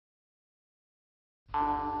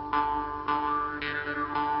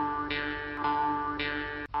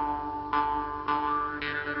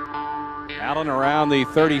Allen around the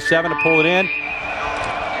 37 to pull it in.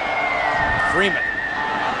 Freeman.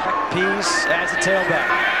 Pease as a tailback.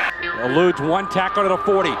 Eludes one tackle to the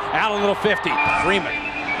 40. Allen to the 50. Freeman.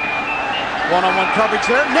 One-on-one coverage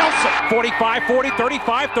there. Nelson. 45, 40,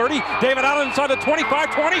 35, 30. David Allen inside the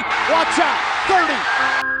 25, 20. Watch out. 30.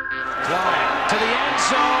 Drive to the end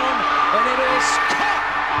zone, and it is caught.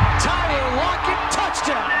 Tyler Lockett,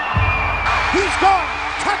 touchdown. He's gone.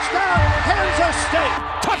 Touchdown, Kansas State.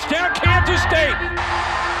 Touchdown, Kansas State.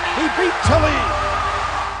 He beat Tulane.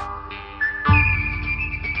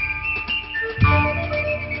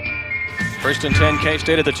 First and 10,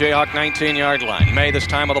 K-State at the Jayhawk 19-yard line. May this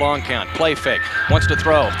time with a long count. Play fake. Wants to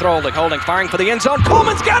throw. Holding, firing for the end zone.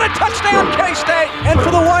 Coleman's got a touchdown, K-State. And for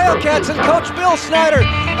the Wildcats and Coach Bill Snyder,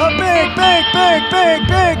 a big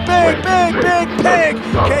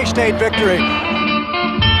K-State victory.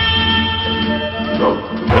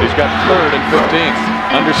 But he's got 3rd and 15.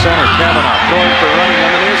 Under center, Kavanaugh throwing for running on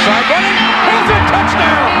the near side. Running, has a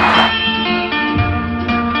touchdown!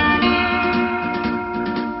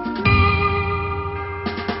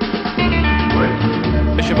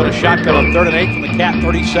 Bishop in a shotgun on 3rd and 8 from the Cat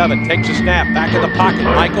 37. Takes a snap, back in the pocket.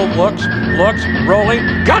 Michael looks,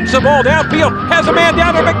 rolling, guns the ball downfield, has a man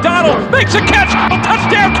down there. McDonald makes a catch. A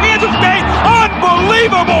touchdown, Kansas State.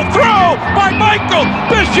 Unbelievable throw by Michael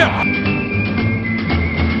Bishop.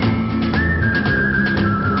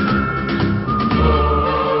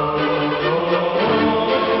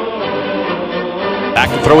 Back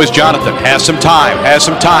to throw is Jonathan. Has some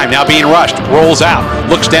time. Now being rushed. Rolls out.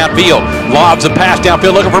 Looks downfield. Lobs a pass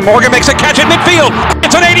downfield. Looking for Morgan. Makes a catch at midfield.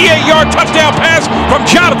 It's an 88-yard touchdown pass from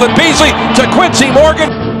Jonathan Beasley to Quincy Morgan.